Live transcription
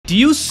Do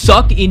you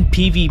suck in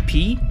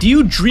PvP? Do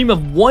you dream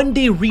of one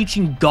day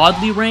reaching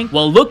godly rank?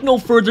 Well, look no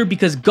further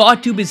because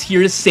GodTube is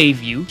here to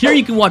save you. Here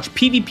you can watch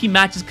PvP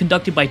matches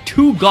conducted by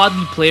 2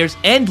 godly players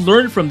and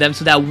learn from them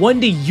so that one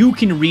day you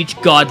can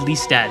reach godly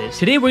status.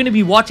 Today we're going to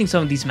be watching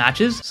some of these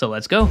matches, so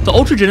let's go. So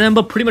Ultra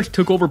Janemba pretty much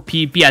took over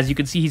PvP. As you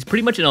can see, he's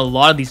pretty much in a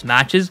lot of these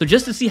matches. So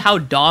just to see how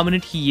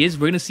dominant he is,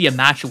 we're going to see a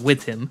match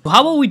with him. So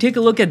how about we take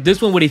a look at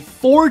this one with a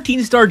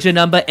 14-star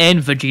Janemba and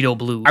Vegito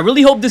Blue. I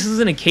really hope this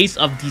isn't a case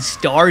of these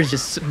stars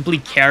just simply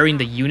carrying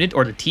the unit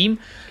or the team.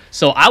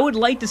 So I would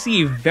like to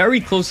see a very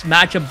close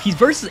matchup. He's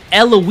versus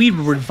Eloise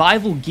with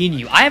Revival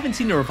Ginyu. I haven't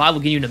seen a Revival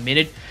Ginyu in a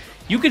minute.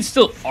 You could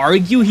still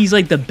argue he's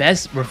like the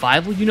best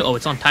Revival unit. Oh,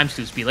 it's on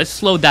 ×2 speed. Let's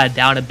slow that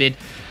down a bit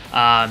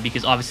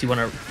because obviously we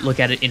want to look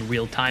at it in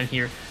real time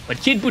here. But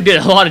Kid Buu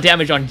did a lot of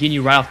damage on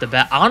Ginyu right off the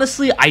bat.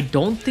 Honestly, I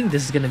don't think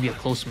this is going to be a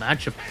close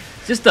matchup.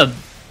 It's just the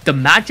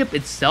matchup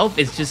itself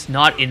is just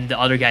not in the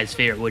other guy's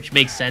favor, which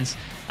makes sense.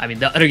 I mean,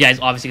 the other guy's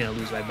obviously going to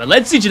lose, right? But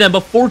let's see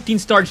Janemba,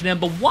 14-star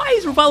Janemba. Why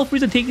is Revival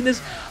Frieza taking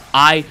this?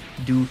 I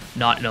do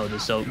not know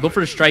this. So go for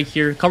the strike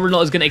here. Cover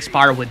null is going to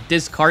expire with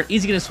this card.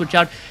 Is he going to switch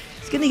out?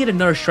 He's going to get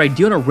another strike.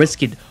 Do you want to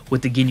risk it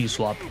with the Ginyu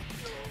swap?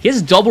 He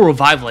has double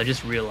revival, I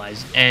just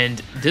realized. And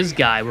this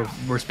guy, we're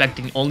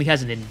respecting, only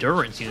has an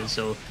endurance unit.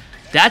 So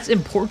that's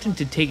important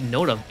to take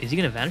note of. Is he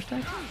going to vanish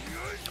that?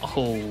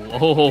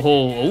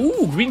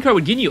 Oh, green card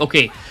with Ginyu.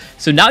 Okay,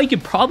 so now you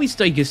could probably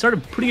start a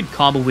pretty good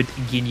combo with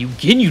Ginyu.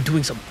 Ginyu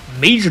doing some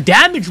major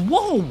damage.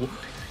 Whoa!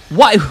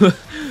 Why?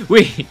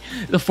 Wait,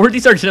 the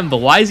 14-star Janemba.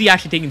 Why is he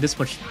actually taking this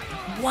much?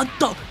 What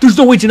the? There's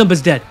no way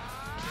Janemba's dead.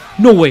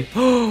 No way.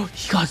 Oh,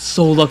 he got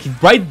so lucky.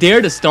 Right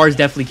there, the stars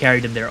definitely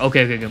carried him there.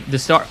 Okay. The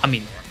star, I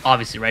mean,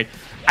 obviously, right?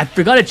 I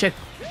forgot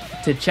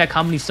to check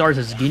how many stars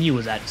his Ginyu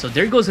was at. So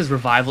there goes his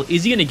revival.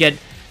 Is he going to get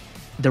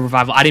the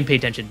revival? I didn't pay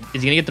attention.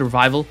 Is he going to get the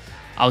revival?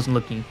 I wasn't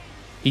looking.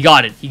 He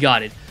got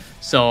it.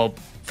 So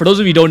for those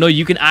of you who don't know,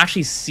 you can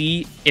actually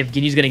see if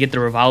Ginyu's going to get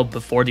the revival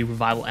before the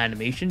revival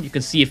animation. You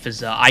can see if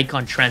his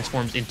icon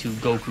transforms into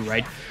Goku,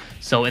 right?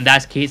 So in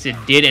that case, it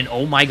did. And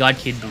oh my god,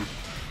 Kid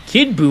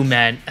Buu,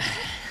 man.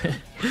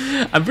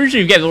 I'm pretty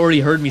sure you guys already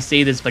heard me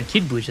say this, but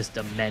Kid Buu is just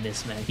a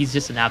menace, man. He's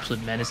just an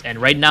absolute menace.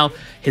 And right now,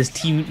 his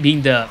team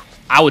being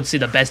I would say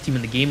the best team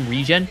in the game,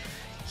 Regen,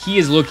 he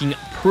is looking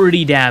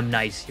pretty damn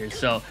nice here.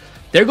 So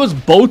there goes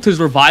both his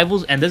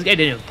revivals, and this guy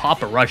didn't even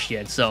pop a rush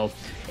yet, so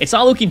it's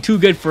not looking too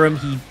good for him.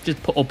 He just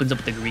opens up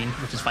with the green,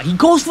 which is fine. He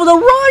goes for the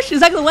rush!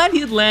 Is that gonna land?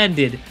 He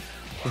landed.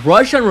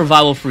 Rush on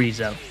Revival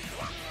Frieza.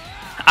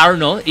 I don't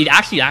know. It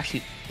actually, I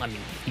mean,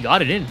 he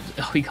got it in.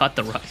 Oh, he got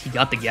the rush. He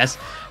got the guess.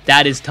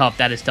 That is tough.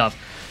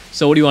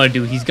 So what do you want to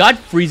do? He's got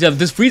Frieza.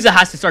 This Frieza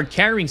has to start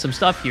carrying some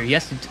stuff here. He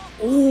has to...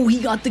 Oh, he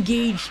got the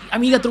gauge. I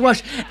mean, he got the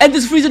rush. And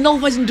this Frieza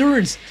nullifies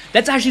endurance.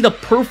 That's actually the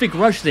perfect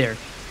rush there.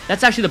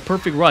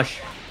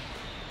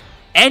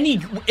 And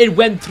it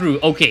went through.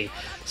 Okay,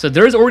 so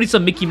there's already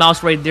some Mickey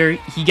Mouse right there.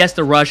 He gets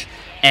the rush,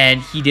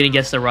 and he didn't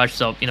get the rush.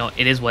 So, you know,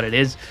 it is what it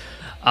is.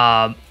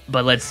 But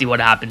let's see what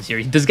happens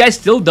here. This guy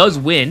still does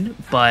win,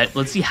 but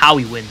let's see how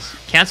he wins.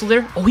 Cancel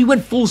there. Oh, he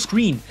went full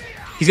screen.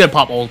 He's going to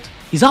pop ult.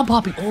 He's not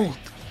popping ult.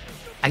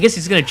 I guess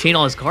he's going to chain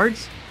all his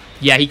cards.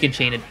 Yeah, he can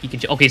chain it.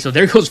 Okay, so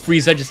there goes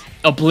Frieza, just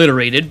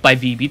obliterated by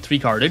VB,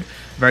 3-carded.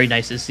 Very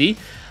nice to see.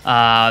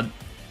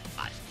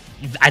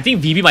 I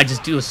think VB might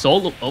just do a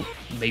solo. Oh,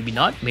 maybe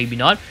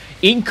not.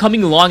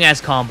 Incoming long-ass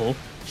combo.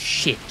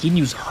 Shit,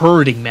 Ginyu's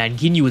hurting, man.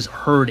 Ginyu is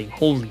hurting.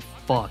 Holy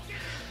fuck.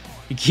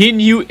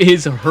 Ginyu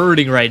is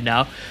hurting right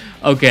now.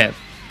 Okay.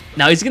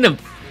 Now, is he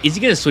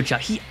gonna switch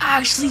out? He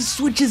actually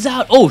switches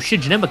out. Oh,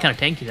 shit, Janemba kind of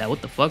tanked that.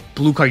 What the fuck?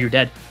 Blue card, you're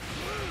dead.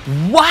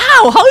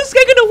 Wow, how is this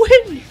guy gonna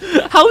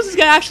win? How is this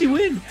guy actually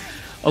win?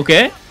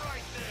 Okay.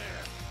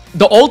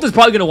 The ult is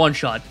probably gonna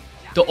one-shot.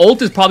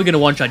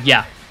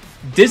 Yeah.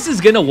 This is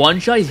gonna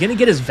one-shot. He's gonna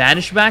get his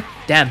vanish back.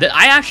 Damn,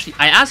 I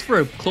asked for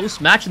a close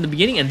match in the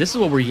beginning, and this is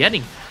what we're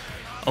getting.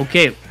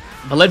 Okay,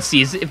 but let's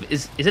see. Is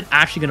it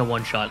actually gonna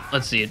one-shot?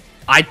 Let's see it.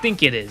 I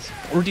think it is.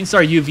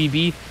 14-star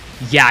UVB.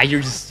 Yeah,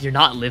 you're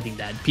not living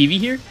that. PV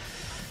here.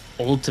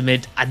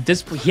 Ultimate. At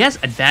this point, he has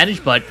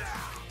advantage, but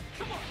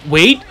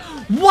wait.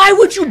 Why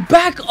would you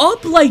back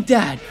up like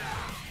that?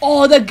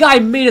 Oh, that guy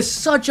made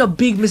such a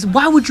big mistake.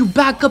 Why would you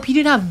back up? He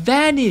didn't have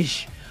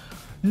vanish.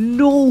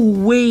 No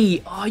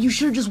way. Oh, you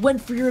should have just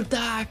went for your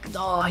attack.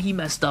 Oh, he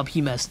messed up.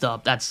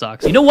 That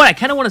sucks. You know what? I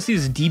kind of want to see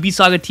this DB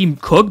Saga team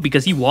cook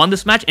because he won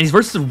this match and he's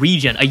versus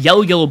Regen, a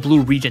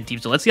yellow-blue Regen team.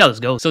 So let's see how this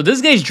goes. So this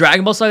guy's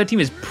Dragon Ball Saga team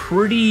is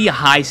pretty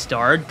high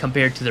starred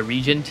compared to the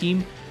Regen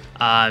team.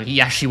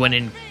 He actually went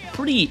in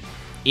pretty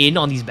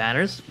on these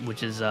banners,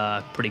 which is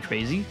pretty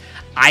crazy.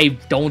 I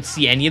don't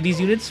see any of these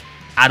units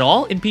at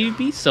all in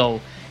PvP, so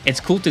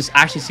it's cool to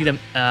actually see them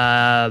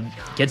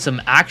get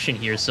some action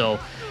here. So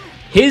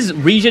his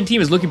Regen team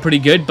is looking pretty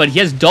good, but he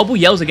has double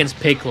yells against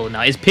Piccolo.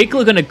 Now, is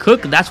Piccolo going to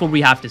cook? That's what we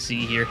have to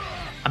see here.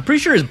 I'm pretty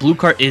sure his blue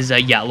card is,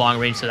 yeah, long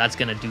range, so that's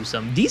going to do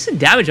some decent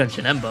damage on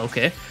Janemba,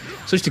 okay.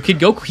 Switch to Kid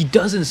Goku. He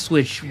doesn't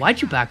switch.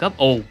 Why'd you back up?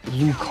 Oh,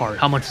 blue card.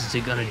 How much is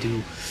it going to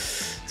do?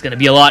 It's going to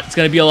be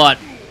a lot.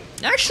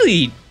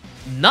 Actually,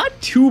 Not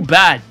too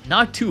bad.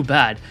 Not too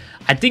bad.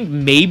 I think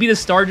maybe the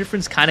star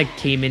difference kind of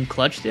came in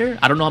clutch there.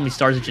 I don't know how many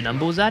stars the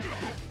Janemba was at.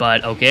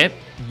 But, okay.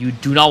 You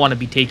do not want to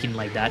be taken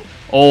like that.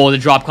 Oh, the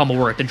drop combo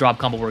worked. The drop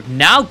combo worked.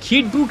 Now,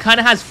 Kid Buu kind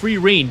of has free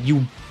reign.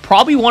 You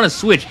probably want to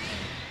switch.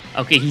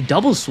 Okay, he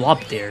double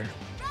swapped there.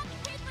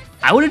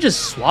 I would have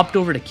just swapped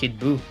over to Kid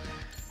Buu.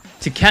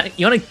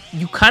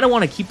 You kind of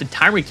want to keep the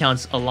timer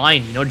counts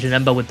aligned, you know,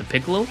 Janemba with the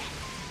Piccolo.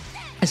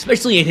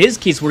 Especially in his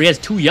case where he has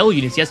 2 yellow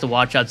units he has to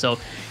watch out. So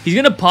he's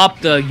going to pop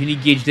the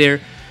unique gauge there.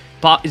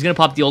 He's going to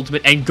pop the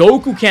ultimate. And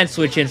Goku can't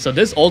switch in. So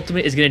this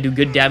ultimate is going to do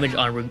good damage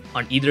on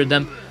either of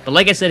them. But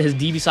like I said, his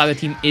DB Saga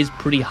team is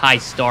pretty high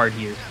starred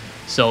here.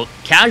 So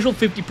casual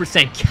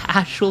 50%.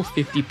 Casual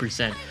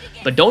 50%.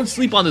 But don't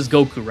sleep on this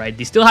Goku, right?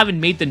 They still haven't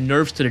made the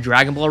nerfs to the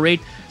Dragon Ball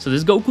rate. So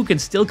this Goku can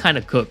still kind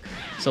of cook.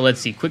 So let's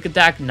see. Quick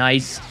attack.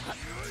 Nice.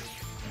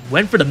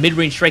 Went for the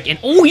mid-range strike. And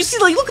oh, you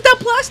see, like, look at that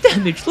blast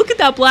damage. Look at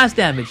that blast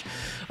damage.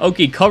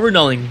 Okay, cover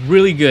nulling,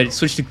 really good.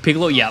 Switch to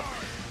Piccolo, yeah.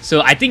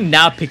 So I think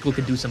now Piccolo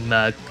can do some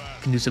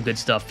good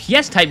stuff. He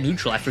has type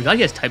neutral. I forgot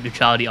he has type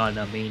neutrality on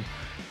main.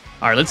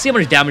 All right, let's see how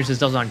much damage this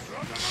does on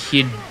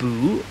Kid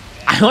Buu.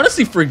 I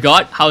honestly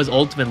forgot how his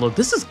ultimate looked.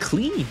 This is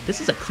clean.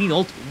 This is a clean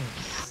ultimate.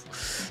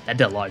 That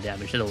did a lot of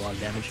damage.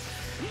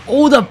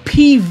 Oh, the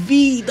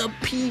PV, the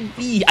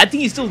PV. I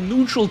think he's still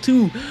neutral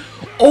too.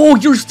 Oh,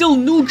 you're still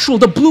neutral.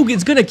 The blue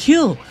is gonna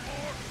kill.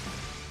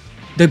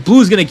 The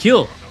blue is gonna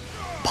kill.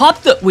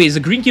 Pop the... Wait, is the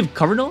green give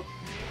cover null?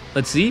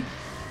 Let's see.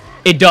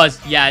 It does.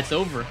 Yeah, it's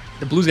over.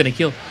 The blue's gonna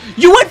kill.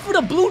 You went for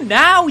the blue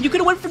now! You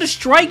could've went for the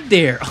strike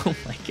there. Oh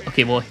my god.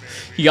 Okay, well,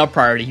 he got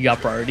priority. He went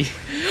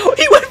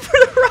for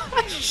the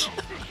rush!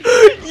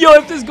 Yo,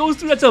 if this goes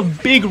through, that's a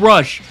big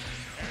rush.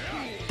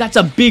 That's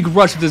a big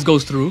rush if this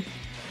goes through.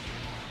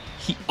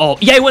 Oh,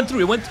 yeah, it went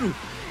through.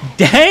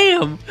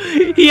 Damn!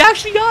 He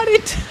actually got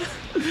it!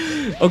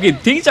 Okay,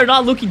 things are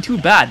not looking too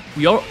bad.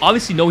 We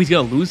obviously know he's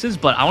gonna lose this,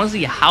 but I want to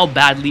see how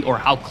badly or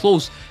how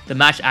close the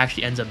match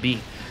actually ends up being.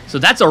 So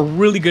that's a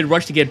really good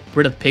rush to get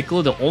rid of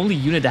Piccolo, the only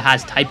unit that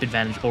has type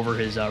advantage over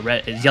his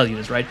yellow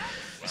units, right?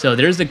 So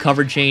there's the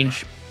cover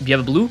change. Do you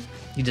have a blue?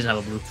 He doesn't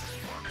have a blue.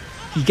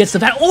 He gets the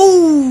bat.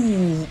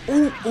 Oh!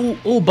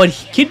 But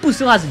Kid Buu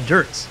still has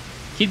endurance.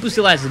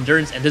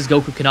 And this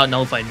Goku cannot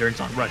nullify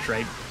endurance on rush,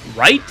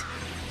 right?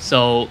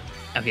 So,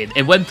 okay,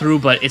 it went through,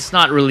 but it's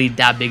not really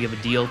that big of a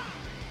deal.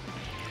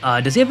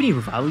 Does he have any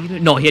revival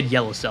unit? No, he had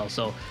yellow cell,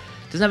 so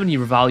doesn't have any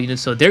revival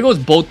units. So there goes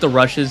both the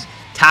rushes.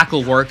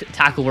 Tackle worked.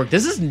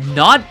 This is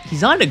not...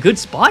 He's not in a good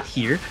spot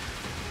here.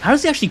 How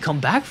does he actually come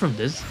back from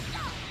this?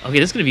 Okay,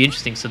 this is going to be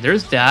interesting. So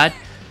there's that.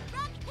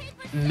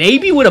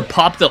 Maybe would have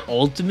popped the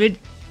ultimate,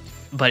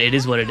 but it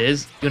is what it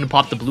is. You want to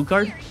pop the blue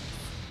card?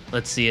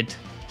 Let's see it.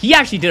 He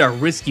actually did a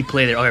risky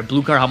play there. Okay,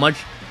 blue card, how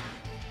much?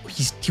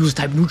 He was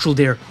type neutral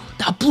there.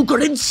 That blue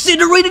card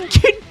incinerated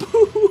Kid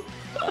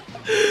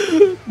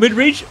Buu.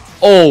 Mid-range.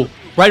 Oh,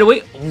 right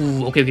away.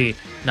 Ooh, okay.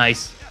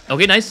 Nice.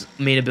 Okay, nice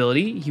main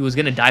ability. He was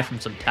going to die from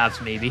some taps,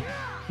 maybe.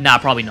 Nah,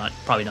 probably not.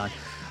 All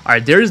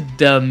right, there's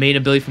the main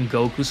ability from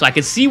Goku. So I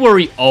can see where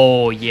he...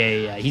 Oh,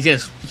 yeah. He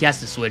has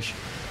to switch.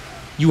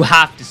 You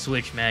have to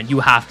switch, man. You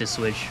have to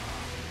switch.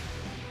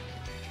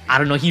 I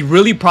don't know. He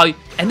really probably...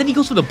 And then he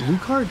goes for the blue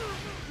card.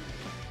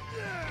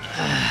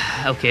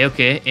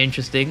 Okay.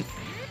 Interesting.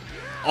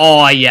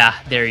 Oh, yeah.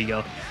 There you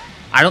go.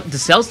 The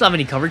cells don't have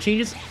any cover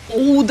changes.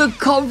 Oh, the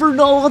cover.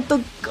 No, what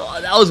the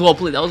god. That was well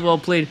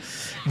played.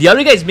 The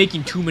other guy's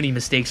making too many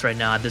mistakes right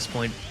now at this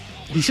point.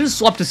 He should have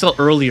swapped the cell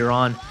earlier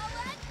on.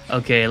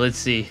 Okay, let's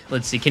see.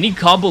 Can he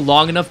combo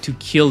long enough to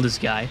kill this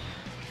guy?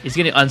 Is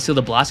he going to unseal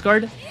the blast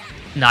card?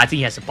 Nah, I think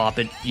he has to pop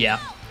it.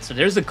 Yeah. So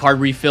there's the card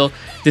refill.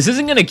 This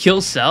isn't going to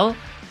kill Cell,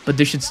 but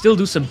this should still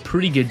do some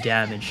pretty good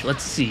damage.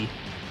 Let's see.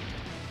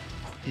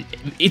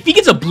 If he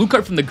gets a blue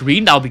card from the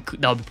green, that would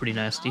be pretty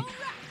nasty.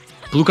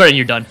 Blue card and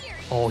you're done.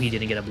 Oh, he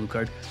didn't get a blue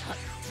card.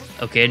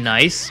 Okay,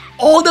 nice.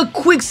 Oh, the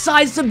quick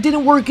sidestep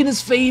didn't work in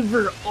his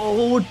favor.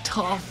 Oh,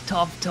 tough.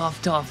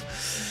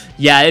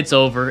 Yeah, it's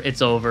over.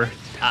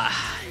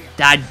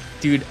 That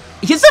dude,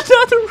 he's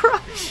another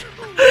rush.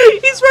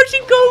 He's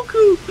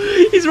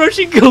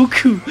rushing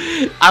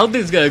Goku. I don't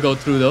think it's gonna go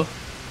through though,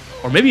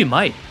 or maybe it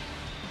might.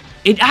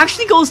 It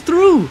actually goes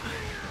through.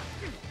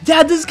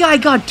 Dad, this guy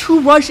got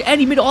 2 rush and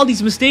he made all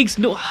these mistakes.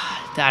 No,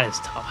 that is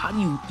tough. How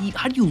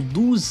do you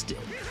lose still?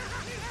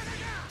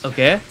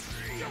 Okay.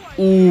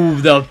 Ooh,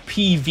 the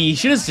PV. He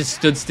should have just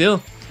stood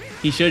still.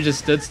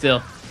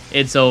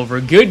 It's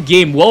over. Good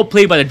game. Well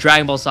played by the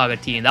Dragon Ball Saga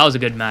team. That was a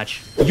good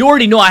match. You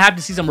already know I have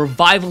to see some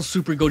Revival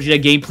Super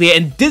Gogeta gameplay.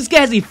 And this guy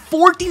has a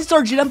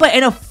 14-star Janemba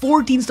and a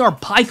 14-star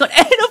Pikkon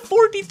and a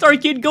 14-star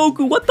Kid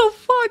Goku. What the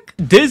fuck?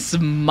 This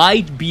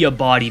might be a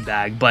body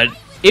bag. But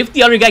if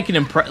the other guy can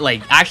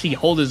actually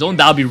hold his own,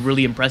 that would be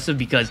really impressive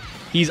because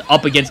he's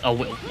up against a...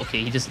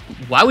 Okay,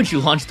 why would you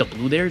launch the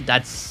blue there?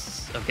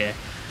 That's... Okay.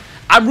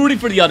 I'm rooting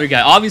for the other guy.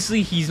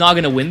 Obviously, he's not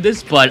going to win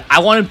this, but I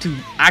want him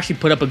to actually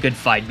put up a good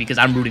fight because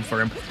I'm rooting for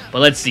him. But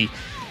let's see.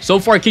 So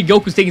far, Kid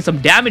Goku's taking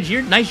some damage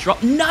here.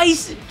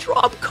 Nice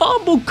drop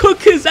combo. Cook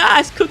his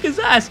ass.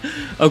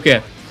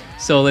 Okay.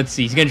 So let's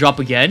see. He's gonna drop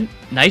again.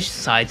 Nice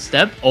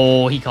sidestep.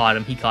 Oh, he caught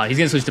him. He caught him. He's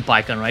gonna switch to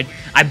Pycon, right?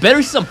 I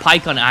better see some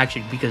Pycon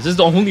action because this is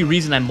the only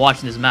reason I'm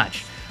watching this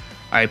match.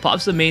 All right,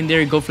 pops the main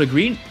there. Go for the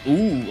green.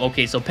 Ooh,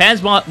 okay. So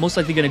Pan's most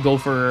likely gonna go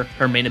for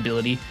her main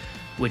ability,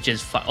 which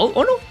is fine. Oh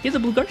no, he has a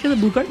blue card. He has a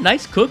blue card.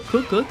 Nice. Cook.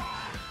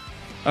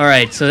 All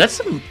right, so that's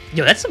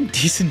some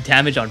decent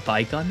damage on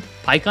Pycon.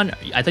 Pycon,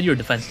 I thought you were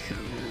defense.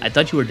 I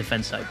thought you were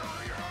defense side.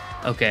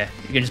 Okay,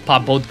 you can just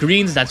pop both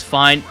greens. That's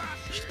fine.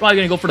 She's probably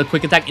gonna go for the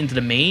quick attack into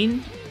the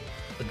main.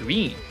 The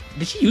green.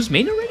 Did she use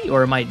main already,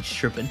 or am I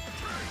chirping?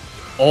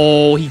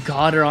 Oh, he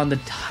got her on the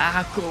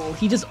tackle.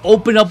 He just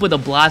opened up with a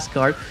blast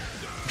card.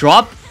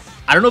 Drop.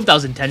 I don't know if that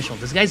was intentional.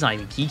 This guy's not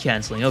even key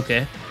canceling.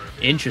 Okay,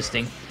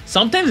 interesting.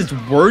 Sometimes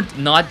it's worth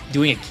not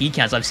doing a key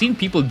cancel. I've seen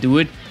people do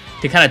it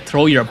to kind of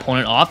throw your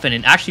opponent off, and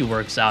it actually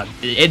works out.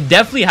 It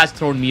definitely has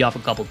thrown me off a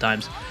couple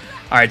times.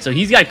 All right, so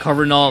he's got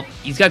cover null.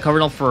 He's got cover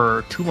null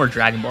for 2 more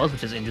Dragon Balls,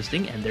 which is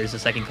interesting. And there's the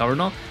second cover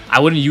null. I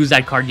wouldn't use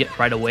that card yet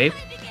right away,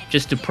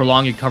 just to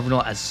prolong your cover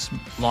null as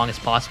long as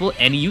possible.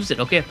 And he used it.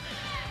 Okay.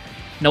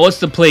 Now what's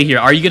the play here?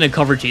 Are you gonna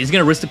cover change? He's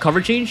gonna risk the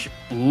cover change.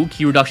 Ooh,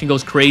 key reduction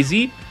goes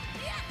crazy.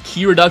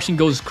 Key reduction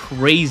goes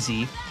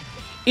crazy.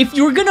 If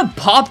you were gonna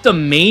pop the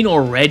main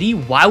already,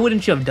 why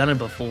wouldn't you have done it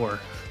before?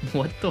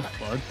 What the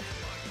fuck?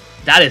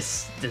 That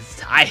is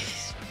this.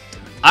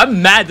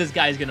 I'm mad this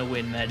guy's gonna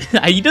win, man.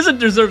 He doesn't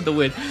deserve the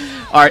win.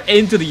 Alright,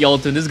 into the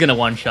ultimate. This is gonna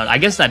one-shot. I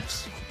guess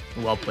that's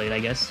well played, I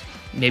guess.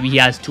 Maybe he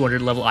has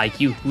 200 level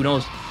IQ. Who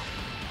knows?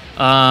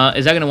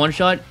 Is that gonna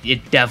one-shot?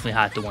 It definitely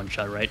had to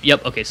one-shot, right?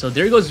 Yep, okay, so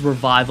there goes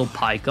Revival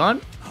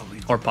Pycon.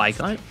 Or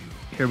Pycon.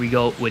 Here we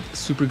go with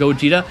Super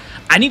Gogeta.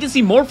 I need to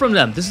see more from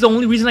them. This is the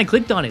only reason I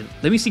clicked on it.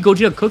 Let me see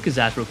Gogeta cook his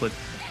ass real quick.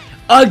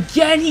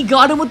 Again, he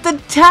got him with the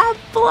Tap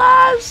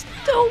Blast!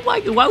 Oh my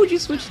god, why would you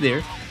switch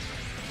there?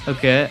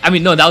 Okay, I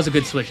mean, no, that was a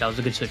good switch. That was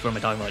a good switch. What am I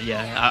talking about?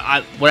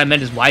 Yeah, what I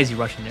meant is, why is he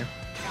rushing there?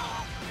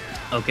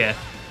 Okay,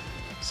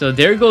 so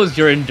there goes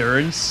your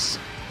endurance.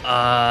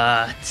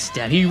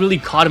 Damn, he really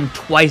caught him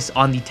twice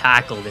on the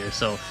tackle there.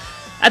 So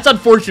that's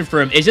unfortunate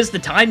for him. It's just the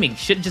timing.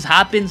 Shit just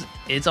happens.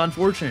 It's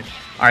unfortunate.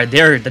 All right,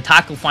 there, the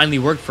tackle finally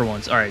worked for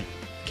once. All right,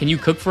 can you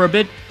cook for a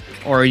bit,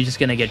 or are you just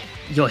gonna get?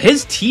 Yo,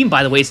 his team,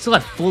 by the way, is still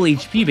at full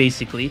HP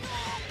basically.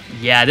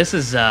 Yeah, this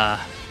is oh,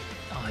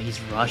 he's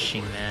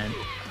rushing, man.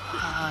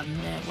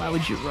 Man, why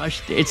would you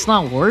rush there? It's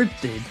not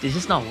worth it. It's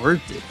just not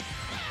worth it.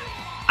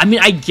 I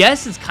mean, I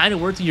guess it's kind of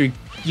worth it. You're,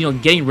 you know,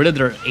 getting rid of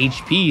their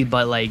HP,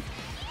 but like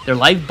their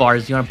life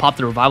bars, you want to pop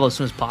the revival as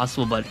soon as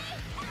possible. But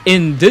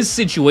in this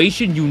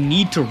situation, you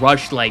need to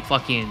rush like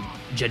fucking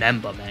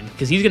Janemba, man,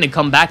 because he's gonna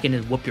come back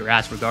and whoop your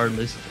ass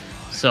regardless.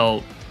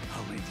 So,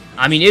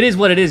 I mean, it is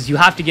what it is. You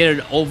have to get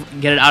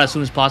it out as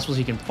soon as possible so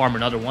you can farm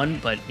another one.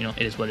 But you know,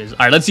 it is what it is. All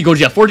right, let's see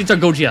Gogeta. 14-star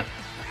Gogeta.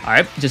 All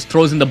right, just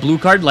throws in the blue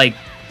card like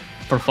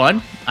for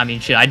fun. I mean,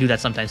 shit, I do that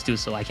sometimes too,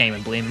 so I can't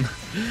even blame him.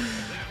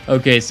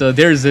 Okay, so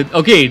there's it.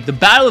 Okay, the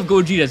Battle of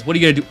Gogetas. What are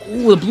you gonna do?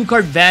 Oh, the blue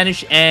card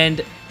vanished,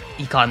 and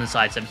he caught in the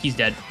sidestep. He's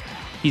dead.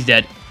 He's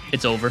dead.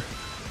 It's over.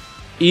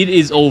 It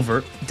is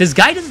over. This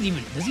guy doesn't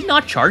even... Does he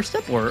not charge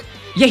step? Or...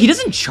 Yeah, he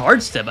doesn't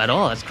charge step at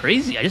all. That's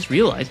crazy. I just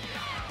realized.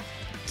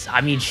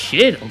 I mean,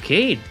 shit.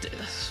 Okay.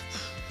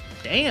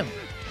 Damn.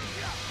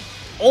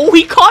 Oh,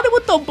 he caught him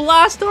with the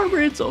blast armor.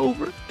 It's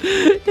over.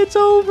 It's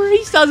over.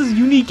 He still has his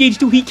unique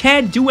H2. He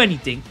can't do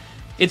anything.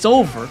 It's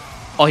over.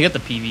 Oh, he got the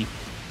PV.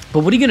 But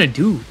what are you gonna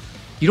do?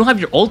 You don't have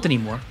your ult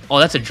anymore. Oh,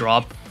 that's a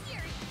drop.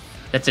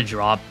 That's a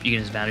drop. You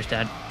can just vanish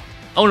that.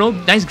 Oh, no.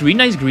 Nice green.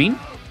 Nice green.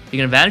 You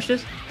gonna vanish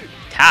this?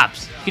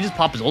 Taps. He can just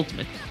pop his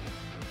ultimate.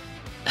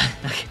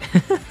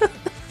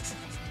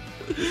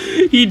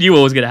 He knew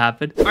what was gonna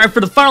happen. All right,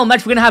 for the final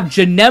match, we're gonna have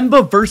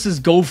Janemba versus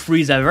Go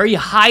Frieza, a very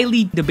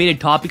highly debated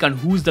topic on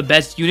who's the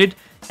best unit,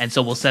 and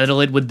so we'll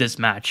settle it with this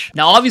match.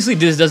 Now, obviously,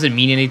 this doesn't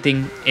mean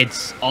anything.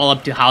 It's all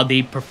up to how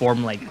they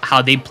perform, like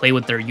how they play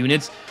with their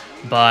units.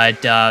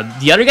 But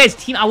the other guy's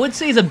team, I would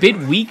say, is a bit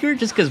weaker,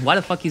 just because why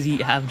the fuck does he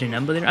have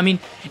Janemba there? I mean,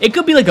 it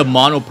could be like a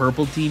mono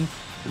purple team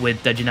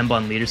with Janemba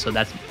on leader, so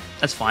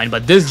that's fine.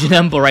 But this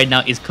Janemba right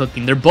now is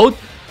cooking. They're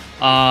both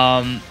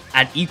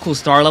at equal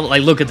star level.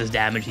 Like, look at this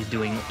damage he's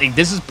doing. Like,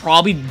 this is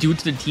probably due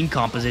to the team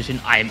composition,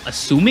 I'm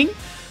assuming,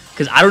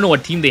 because I don't know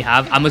what team they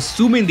have. I'm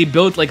assuming they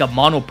built like a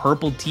mono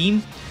purple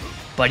team,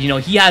 but you know,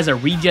 he has a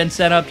regen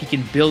setup. He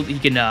can build. He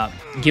can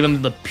give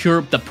him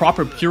the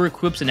proper pure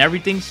equips and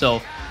everything.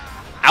 So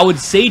I would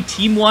say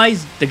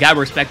team-wise, the guy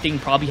we're expecting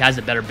probably has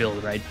a better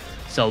build, right?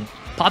 So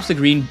pops the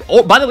green.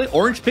 Oh, by the way,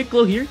 Orange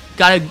Piccolo here.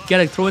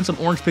 Gotta throw in some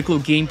Orange Piccolo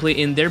gameplay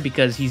in there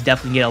because he's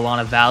definitely getting a lot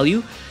of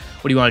value.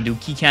 What do you want to do?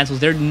 Key cancels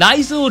there.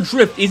 Nice little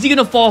drift. Is he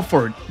gonna fall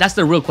for it? That's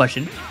the real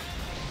question.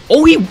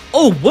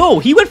 Oh, whoa.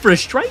 He went for a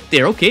strike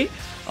there. Okay.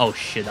 Oh,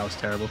 shit. That was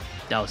terrible.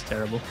 That was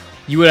terrible.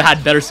 You would have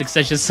had better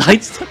success just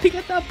sidestepping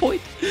at that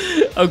point.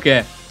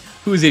 Okay.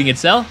 Who's hitting it?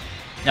 Cell?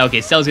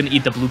 Okay, Cell's gonna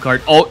eat the blue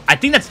card. Oh, I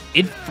think that's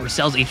it for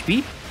Cell's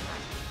HP.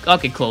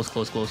 Okay, close.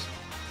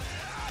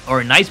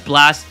 Or a nice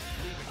blast.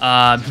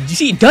 You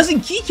see, it doesn't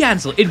key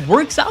cancel. It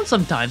works out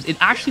sometimes. It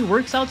actually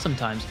works out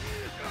sometimes.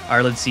 All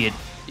right, let's see it.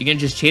 You're gonna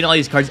just chain all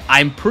these cards.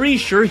 I'm pretty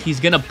sure he's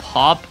gonna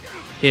pop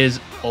his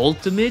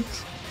ultimate.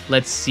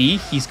 Let's see.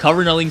 He's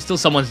cover nulling. Still,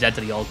 someone's dead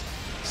to the ult.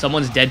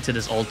 Someone's dead to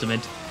this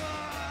ultimate.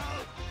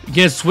 You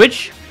gonna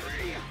switch?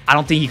 I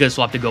don't think he could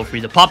swap to Go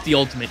Frieza. Pop the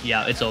ultimate.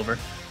 Yeah, it's over.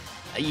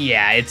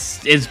 Yeah,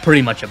 it's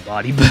pretty much a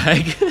body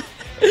bag.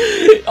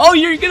 Oh,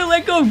 you're gonna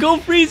let go of Go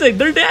Frieza.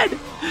 They're dead.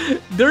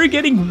 They're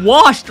getting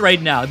washed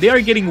right now. They are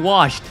getting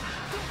washed.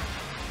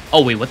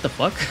 Oh, wait, what the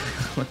fuck?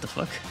 What the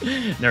fuck?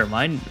 Never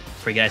mind.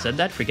 Forget I said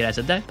that. Forget I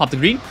said that. Pop the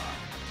green.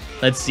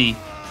 Let's see.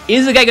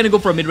 Is the guy gonna go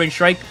for a mid-range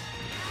strike?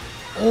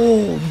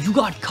 Oh, you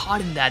got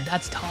caught in that.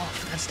 That's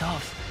tough. That's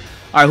tough.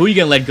 All right, who are you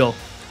gonna let go?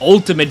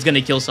 Ultimate's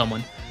gonna kill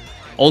someone.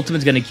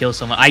 Ultimate's gonna kill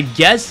someone. I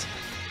guess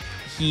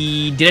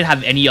he didn't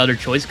have any other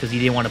choice because he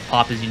didn't want to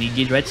pop his unique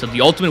gauge, right? So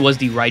the ultimate was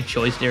the right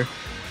choice there.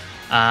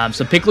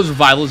 So Piccolo's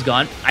revival is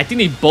gone. I think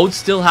they both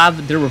still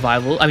have their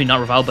revival. I mean, not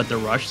revival, but their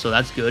rush. So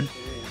that's good.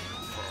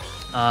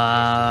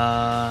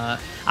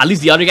 At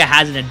least the other guy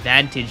has an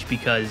advantage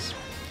because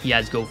he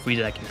has Go Frieza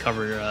that can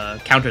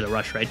counter the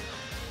rush, right?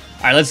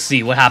 All right, let's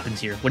see what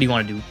happens here. What do you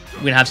want to do?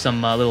 We're gonna have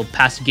some little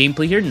passive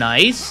gameplay here.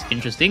 Nice,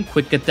 interesting.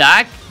 Quick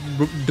attack,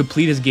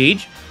 deplete his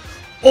gauge.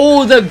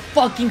 Oh, the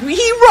fucking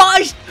he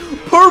rushed!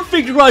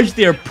 Perfect rush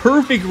there.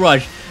 Perfect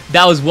rush.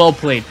 That was well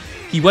played.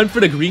 He went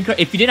for the green card.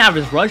 If he didn't have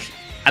his rush,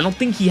 I don't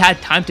think he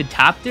had time to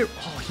tap there.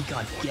 Oh, he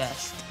got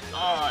guessed.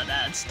 Oh,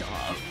 that's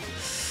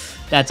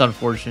tough. That's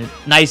unfortunate.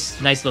 Nice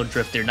little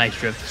drift there. Nice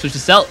drift. Switch to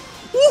Cell.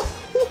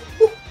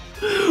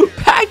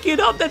 Pack it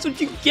up. That's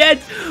what you get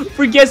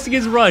for guessing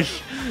his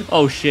rush.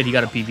 Oh, shit. He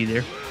got a PV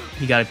there.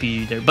 He got a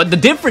PV there. But the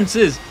difference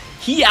is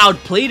he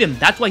outplayed him.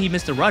 That's why he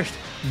missed the rush.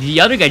 The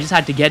other guy just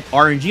had to get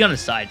RNG on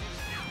his side.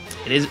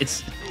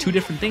 It's two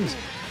different things.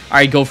 All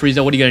right, Go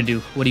Frieza. What are you going to do?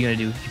 What are you going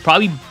to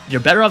do?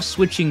 You're better off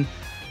switching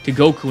to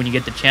Goku when you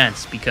get the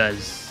chance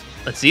because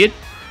let's see it.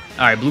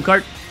 All right, blue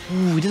card.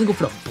 Ooh, he doesn't go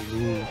for the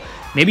blue.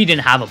 Maybe he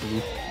didn't have a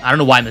blue. I don't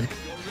know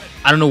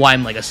why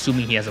I'm like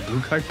assuming he has a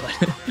blue card, but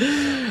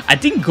I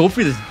think Go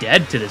Frieza's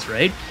dead to this,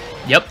 right?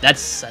 Yep,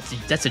 that's a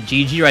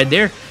GG right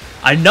there.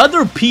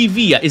 Another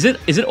PV. Is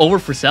it over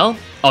for Cell?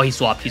 Oh, he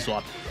swapped.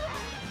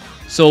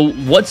 So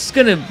what's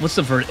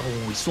the verdict?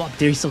 Oh, he swapped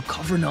there. He's still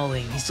cover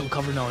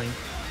nulling.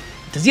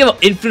 Does he have an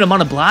infinite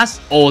amount of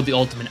blast? Oh, the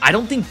ultimate. I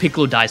don't think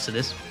Piccolo dies to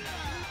this.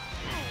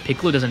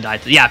 Piccolo doesn't die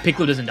to this. Yeah,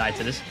 Piccolo doesn't die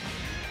to this.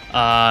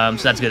 So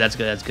that's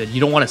good.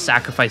 You don't want to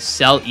sacrifice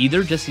Cell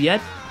either just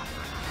yet.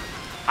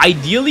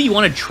 Ideally, you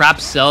want to trap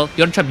Cell.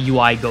 You want to trap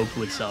UI Goku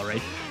with Cell,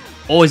 right?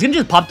 Oh, he's gonna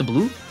just pop the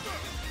blue.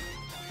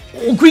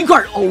 Oh, green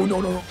card. Oh, no.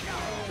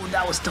 Oh,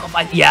 that was tough.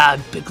 Yeah,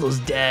 Piccolo's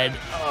dead.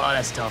 Oh,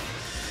 that's tough.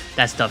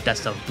 That's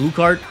tough. Blue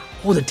card.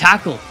 Oh, the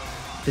tackle.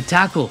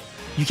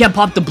 You can't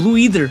pop the blue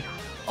either.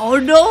 Oh,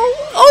 no.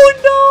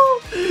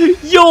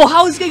 Yo,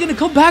 how is this guy gonna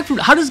come back from?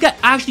 How does this guy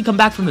actually come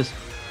back from this?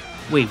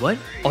 Wait, what?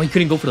 Oh, he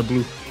couldn't go for the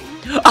blue.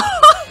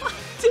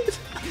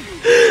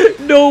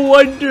 No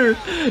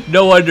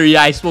wonder.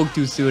 Yeah, I spoke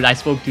too soon. I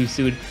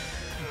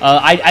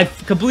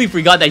completely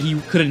forgot that he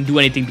couldn't do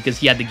anything because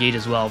he had the gauge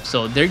as well.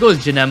 So there goes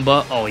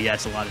Janemba. Oh yeah,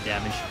 it's a lot of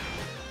damage.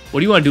 What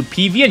do you want to do?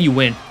 PV and you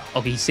win.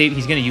 Okay,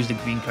 he's gonna use the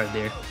green card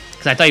there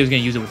because I thought he was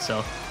gonna use it with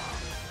Cell.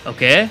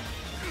 Okay,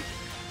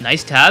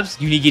 nice tabs.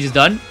 Unique gauge is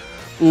done.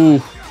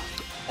 Ooh.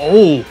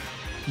 Oh,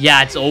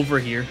 yeah, it's over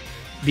here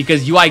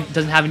because UI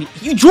doesn't have any.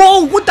 You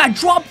draw with that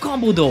drop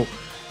combo though.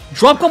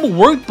 Drop combo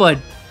worked, but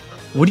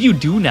what do you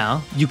do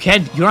now? You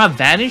don't have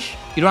Vanish.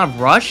 You don't have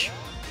Rush.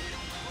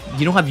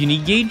 You don't have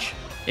Unique Gauge.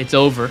 It's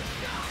over.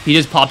 He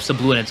just pops the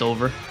blue and it's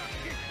over.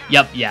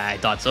 Yep, yeah, I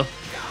thought so.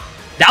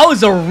 That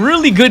was a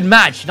really good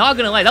match. Not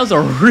gonna lie, that was a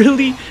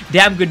really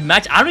damn good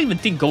match. I don't even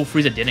think Go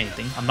Frieza did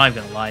anything. I'm not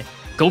even gonna lie.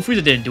 Go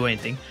Frieza didn't do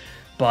anything.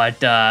 But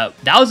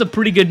that was a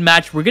pretty good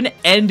match. We're gonna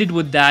end it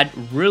with that.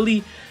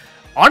 Really,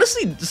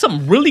 honestly,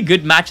 some really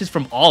good matches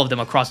from all of them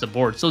across the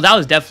board. So that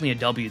was definitely a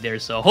W there.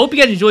 So hope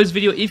you guys enjoyed this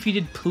video. If you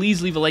did,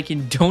 please leave a like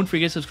and don't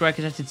forget to subscribe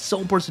because it's so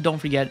important. So don't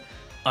forget.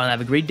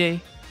 Have a great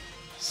day.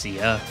 See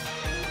ya.